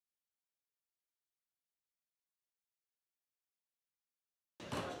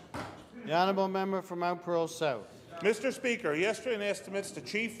The honourable member for Mount Pearl South. Mr. Speaker, yesterday in estimates, the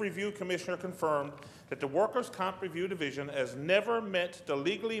Chief Review Commissioner confirmed that the Workers' Comp Review Division has never met the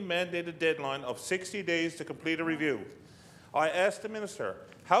legally mandated deadline of 60 days to complete a review. I asked the Minister,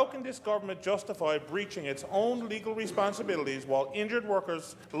 how can this government justify breaching its own legal responsibilities while injured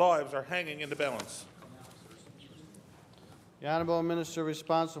workers' lives are hanging in the balance? The honourable minister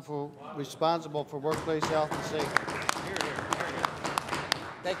responsible for workplace health and safety.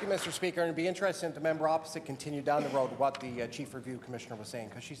 Thank you, Mr. Speaker. And it'd be interesting if the member opposite continued down the road what the Chief Review Commissioner was saying,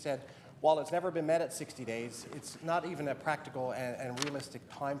 because she said, while it's never been met at 60 days, it's not even a practical and realistic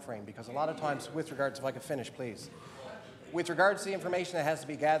time frame, because a lot of times, with regards, if I could finish, please. With regards to the information that has to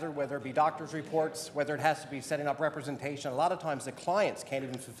be gathered, whether it be doctors' reports, whether it has to be setting up representation, a lot of times the clients can't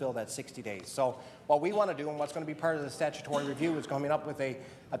even fulfill that 60 days. So what we want to do, and what's going to be part of the statutory review, is coming up with a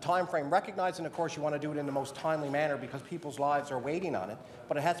time frame, recognizing, of course, you want to do it in the most timely manner because people's lives are waiting on it,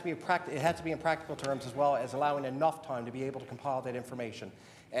 but it has to be in practical terms as well as allowing enough time to be able to compile that information.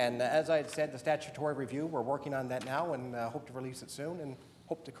 And as I had said, the statutory review, we're working on that now and hope to release it soon and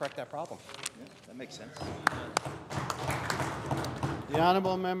hope to correct that problem. Yeah, that makes sense. The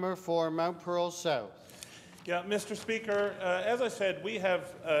honourable member for Mount Pearl South. Yeah, Mr. Speaker, as I said, we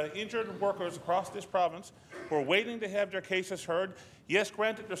have injured workers across this province who are waiting to have their cases heard. Yes,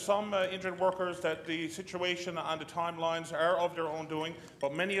 granted, there's some injured workers that the situation on the timelines are of their own doing,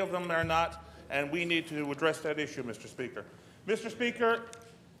 but many of them are not, and we need to address that issue, Mr. Speaker. Mr. Speaker,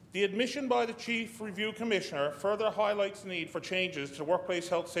 the admission by the Chief Review Commissioner further highlights the need for changes to the Workplace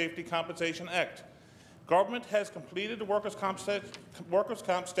Health Safety Compensation Act. Government has completed the Workers' Comp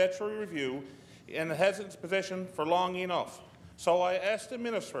statutory review and it has it in its possession for long enough. So I asked the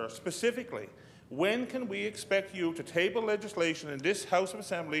Minister specifically, when can we expect you to table legislation in this House of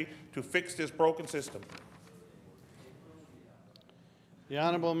Assembly to fix this broken system? The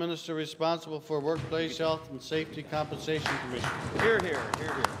honourable minister responsible for Workplace Health and Safety Compensation Commission. Hear, hear,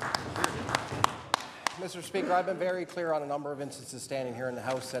 hear, hear. Mr. Speaker, I've been very clear on a number of instances standing here in the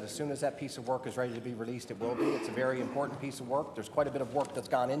House that as soon as that piece of work is ready to be released, it will be. It's a very important piece of work. There's quite a bit of work that's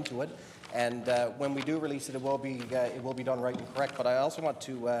gone into it, and when we do release it, it will be done right and correct. But I also want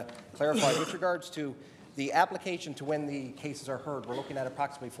to clarify with regards to the application to when the cases are heard. We're looking at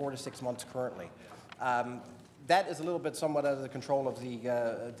approximately 4 to 6 months currently. That is a little bit somewhat out of the control of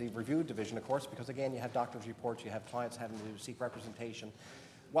the review division, of course, because again, you have doctors' reports, you have clients having to seek representation.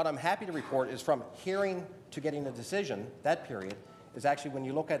 What I'm happy to report is from hearing to getting a decision, that period is actually, when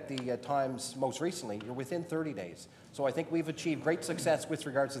you look at the times most recently, you're within 30 days. So I think we've achieved great success with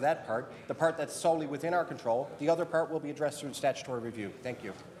regards to that part, the part that's solely within our control. The other part will be addressed through statutory review. Thank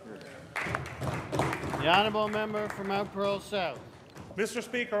you. The honourable member for Mount Pearl South. Mr.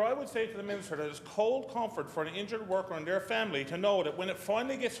 Speaker, I would say to the Minister that it's cold comfort for an injured worker and their family to know that when it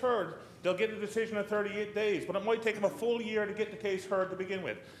finally gets heard, they'll get a decision in 38 days, but it might take them a full year to get the case heard to begin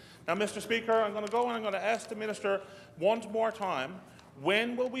with. Now, Mr. Speaker, I'm going to go and I'm going to ask the Minister once more time,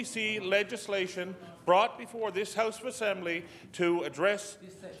 when will we see legislation brought before this House of Assembly to address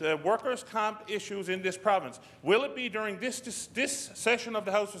the workers' comp issues in this province? Will it be during this session of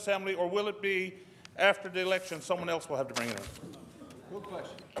the House of Assembly, or will it be after the election? Someone else will have to bring it in. Good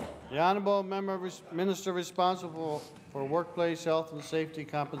question. The honourable minister responsible for Workplace Health and Safety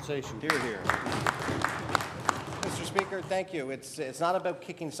Compensation. Hear, hear. Mr. Speaker, thank you. It's not about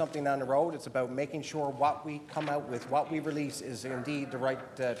kicking something down the road. It's about making sure what we come out with, what we release, is indeed the right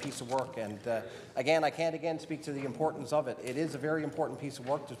piece of work. And again, I can't again speak to the importance of it. It is a very important piece of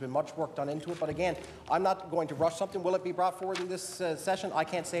work. There's been much work done into it. But again, I'm not going to rush something. Will it be brought forward in this session? I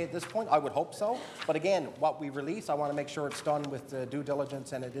can't say at this point. I would hope so. But again, what we release, I want to make sure it's done with due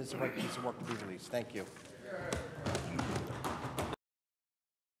diligence and it is the right piece of work to be released. Thank you.